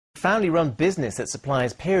family-run business that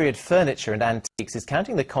supplies period furniture and antiques is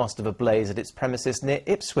counting the cost of a blaze at its premises near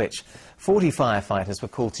Ipswich. 40 firefighters were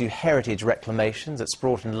called to heritage reclamations at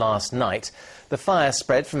Sproughton last night. The fire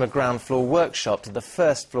spread from a ground floor workshop to the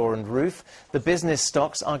first floor and roof. The business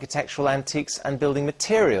stocks architectural antiques and building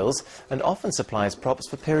materials and often supplies props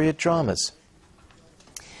for period dramas.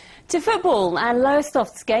 To football, and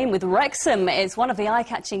Lowestoft's game with Wrexham is one of the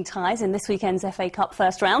eye-catching ties in this weekend's FA Cup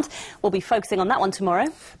first round. We'll be focusing on that one tomorrow.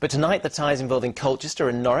 But tonight the ties involving Colchester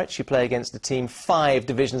and Norwich, who play against a team 5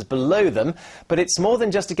 divisions below them. But it's more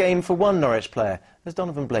than just a game for one Norwich player, as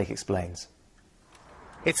Donovan Blake explains.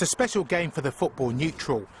 It's a special game for the football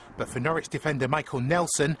neutral, but for Norwich defender Michael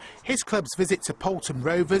Nelson, his club's visit to Poulton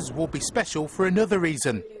Rovers will be special for another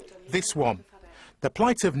reason. This one. The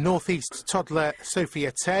plight of North East toddler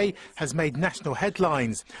Sophia Tay has made national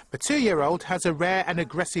headlines. The 2-year-old has a rare and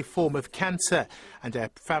aggressive form of cancer, and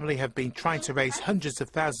her family have been trying to raise hundreds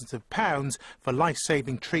of thousands of pounds for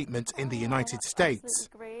life-saving treatment in the United States.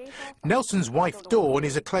 Nelson's wife Dawn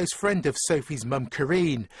is a close friend of Sophie's mum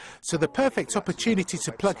Karine, so the perfect opportunity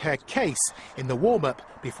to plug her case in the warm-up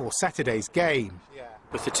before Saturday's game.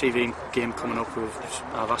 With the TV game coming up,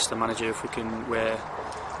 I've asked the manager if we can wear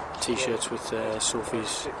T-shirts with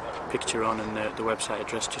Sophie's picture on and the website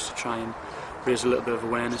address, just to try and raise a little bit of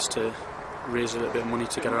awareness, to raise a little bit of money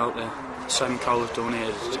to get her out there. Simon Cowell's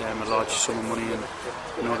donated a large sum of money, and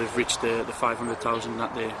you know they've reached the 500,000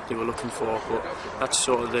 that they were looking for, but that's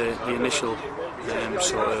sort of the initial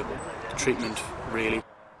sort of treatment, really.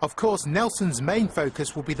 Of course, Nelson's main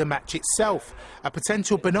focus will be the match itself, a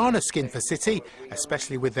potential banana skin for City,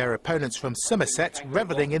 especially with their opponents from Somerset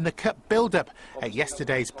revelling in the cup build-up at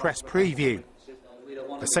yesterday's press preview.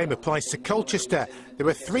 The same applies to Colchester. There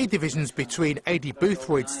are 3 divisions between Adi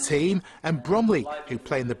Boothroyd's team and Bromley, who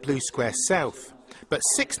play in the Blue Square South. But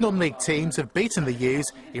 6 non-league teams have beaten the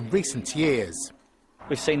U's in recent years.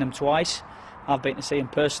 We've seen them twice. I've been to see them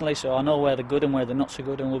personally, so I know where they're good and where they're not so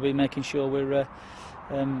good, and we'll be making sure we're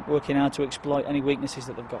working hard to exploit any weaknesses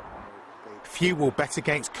that they've got. Few will bet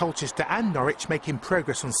against Colchester and Norwich making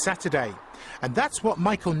progress on Saturday. And that's what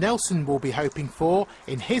Michael Nelson will be hoping for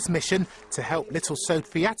in his mission to help little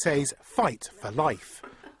Sophiate's fight for life.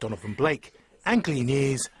 Donovan Blake, Anglia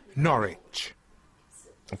News, Norwich.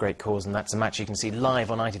 A great cause, and that's a match you can see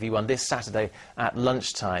live on ITV1 this Saturday at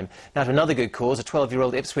lunchtime. Now to another good cause. A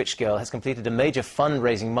 12-year-old Ipswich girl has completed a major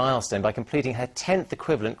fundraising milestone by completing her 10th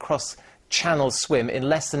equivalent cross-channel swim in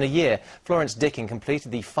less than a year. Florence Dicking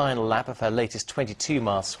completed the final lap of her latest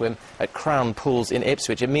 22-mile swim at Crown Pools in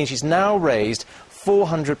Ipswich. It means she's now raised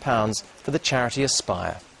 £400 for the charity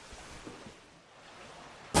Aspire.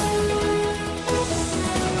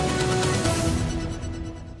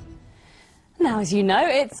 Now, as you know,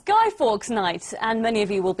 it's Guy Fawkes night, and many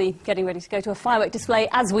of you will be getting ready to go to a firework display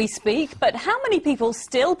as we speak. But how many people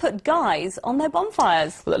still put guys on their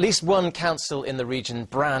bonfires? Well, at least one council in the region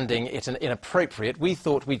branding it inappropriate. We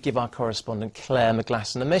thought we'd give our correspondent Claire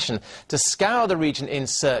McGlasson a mission to scour the region in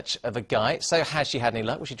search of a guy. So has she had any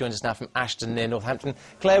luck? Well, she joins us now from Ashton near Northampton.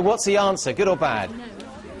 Claire, what's the answer, good or bad?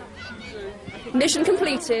 Mission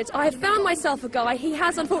completed. I have found myself a guy. He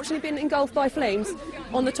has unfortunately been engulfed by flames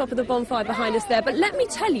on the top of the bonfire behind us there. But let me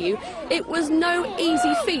tell you, it was no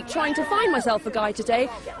easy feat trying to find myself a guy today,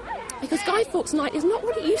 because Guy Fawkes night is not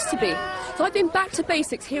what it used to be. So I've been back to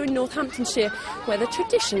basics here in Northamptonshire, where the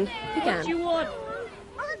tradition began.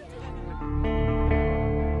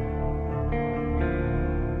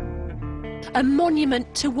 A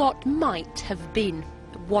monument to what might have been.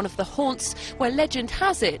 One of the haunts where legend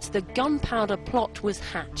has it the gunpowder plot was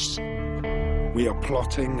hatched. We are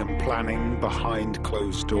plotting and planning behind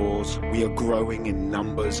closed doors. We are growing in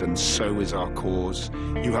numbers, and so is our cause.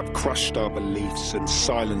 You have crushed our beliefs and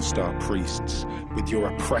silenced our priests with your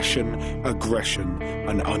oppression, aggression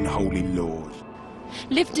and unholy laws.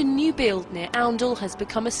 Lyveden Bield near Oundle has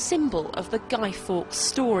become a symbol of the Guy Fawkes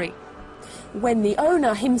story. When the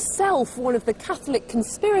owner himself, one of the Catholic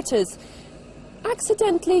conspirators,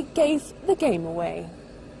 accidentally gave the game away.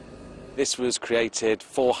 This was created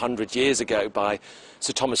 400 years ago by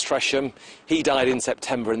Sir Thomas Tresham. He died in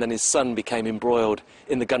September, and then his son became embroiled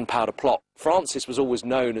in the gunpowder plot. Francis was always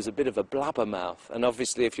known as a bit of a blabbermouth, and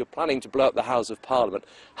obviously if you're planning to blow up the House of Parliament,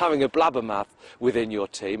 having a blabbermouth within your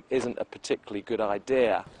team isn't a particularly good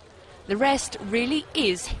idea. The rest really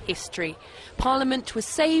is history. Parliament was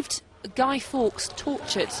saved, Guy Fawkes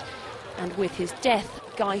tortured, and with his death,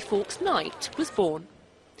 Guy Fawkes Night was born.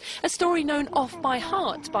 A story known off by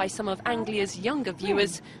heart by some of Anglia's younger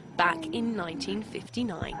viewers back in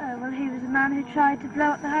 1959. Oh, well, he was a man who tried to blow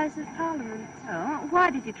up the House of Parliament. Oh,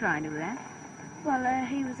 why did you try to do that? Well,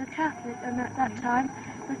 he was a Catholic, and at that time,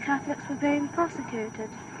 the Catholics were being persecuted.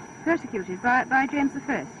 Persecuted by James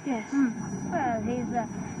I? Yes. Well, he's the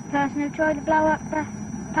person who tried to blow up the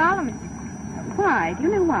Parliament. Why? Do you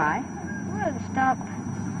know why? Well, to stop.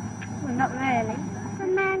 Well, not really. The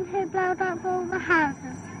man who blew up all the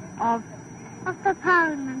houses of the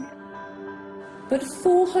Parliament. But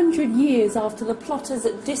 400 years after the plotters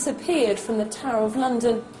disappeared from the Tower of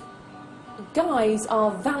London, guys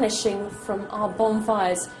are vanishing from our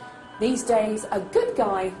bonfires. These days, a good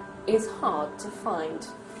guy is hard to find.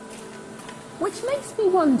 Which makes me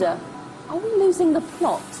wonder, are we losing the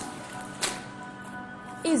plot?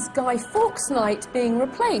 Is Guy Fawkes Night being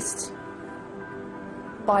replaced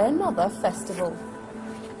by another festival?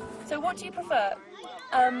 So what do you prefer?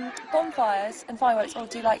 Bonfires and fireworks, or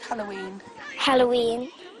do you like Halloween?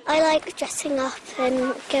 Halloween. I like dressing up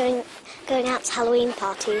and going out to Halloween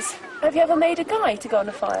parties. Have you ever made a guy to go on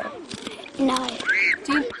a fire? No.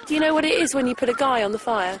 Do you know what it is when you put a guy on the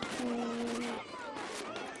fire?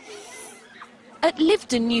 At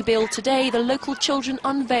Lyveden, New Bield today, the local children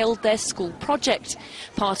unveiled their school project,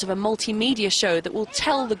 part of a multimedia show that will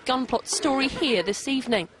tell the gunplot story here this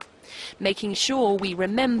evening. Making sure we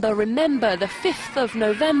remember the 5th of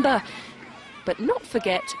November, but not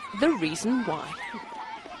forget the reason why.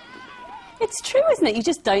 It's true, isn't it? You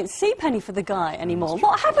just don't see Penny for the Guy anymore.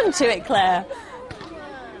 What happened to it, Claire?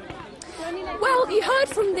 Well, you heard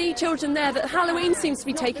from the children there that Halloween seems to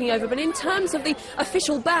be taking over, but in terms of the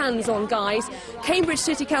official bans on guys, Cambridge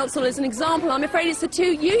City Council is an example. I'm afraid it's the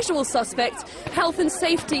two usual suspects, health and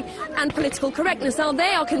safety and political correctness. Now,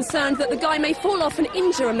 they are concerned that the guy may fall off and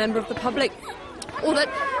injure a member of the public, or that,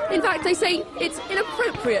 in fact, they say it's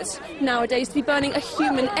inappropriate nowadays to be burning a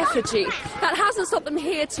human effigy. That hasn't stopped them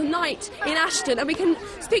here tonight in Ashton, and we can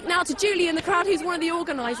speak now to Julie in the crowd, who's one of the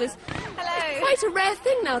organisers. Hello. It's quite a rare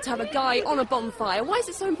thing now to have a guy on a bonfire. Why is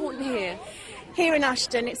it so important here? Here in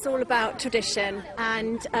Ashton, it's all about tradition,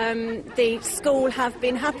 and the school have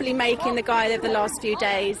been happily making the guy over the last few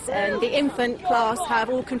days, and the infant class have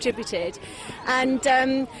all contributed.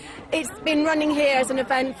 And it's been running here as an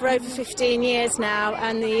event for over 15 years now,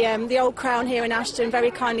 and the Old Crown here in Ashton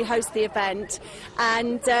very kindly hosts the event.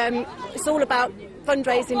 And it's all about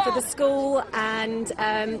fundraising for the school, and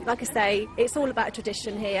like I say, it's all about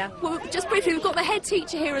tradition here. Well, just briefly, we've got the head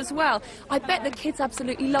teacher here as well. I bet the kids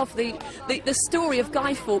absolutely love the story of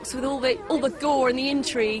Guy Fawkes with all the gore and the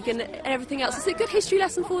intrigue and everything else. Is it a good history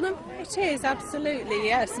lesson for them? It is, absolutely,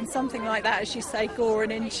 yes, and something like that, as you say, gore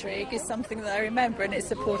and intrigue, is something that I remember, and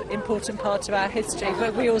it's an important part of our history,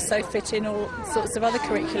 but we also fit in all sorts of other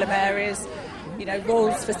curriculum areas. You know,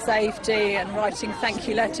 rules for safety and writing thank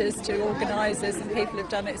you letters to organisers and people who've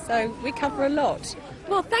done it, so we cover a lot.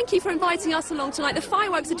 Well, thank you for inviting us along tonight. The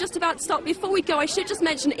fireworks are just about to start. Before we go, I should just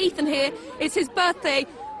mention Ethan here. It's his birthday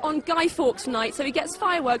on Guy Fawkes night, so he gets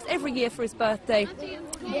fireworks every year for his birthday.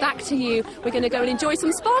 Back to you. We're going to go and enjoy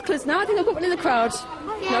some sparklers now. I think I've got one in the crowd.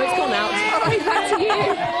 No, it's gone out. All right, back to you.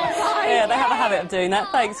 Bye. Yeah, they have a habit of doing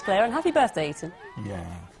that. Thanks, Claire, and happy birthday, Ethan. Yeah.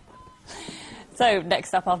 So,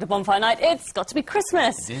 next up after Bonfire Night, it's got to be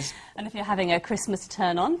Christmas. It is. And if you're having a Christmas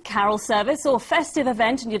turn-on, carol service or festive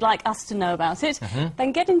event and you'd like us to know about it,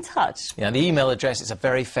 then get in touch. Yeah, the email address is a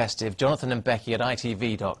very festive, Jonathan and Becky at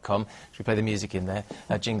itv.com. Should we play the music in there?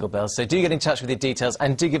 Jingle bells. So do get in touch with your details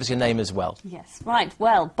and do give us your name as well. Yes, right.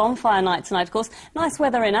 Well, Bonfire Night tonight, of course. Nice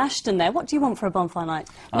weather in Ashton there. What do you want for a bonfire night?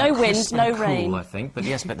 No wind, no rain. Cool, I think. But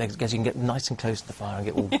yes, but you can get nice and close to the fire and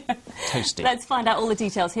get all toasty. Let's find out all the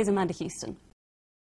details. Here's Amanda Houston.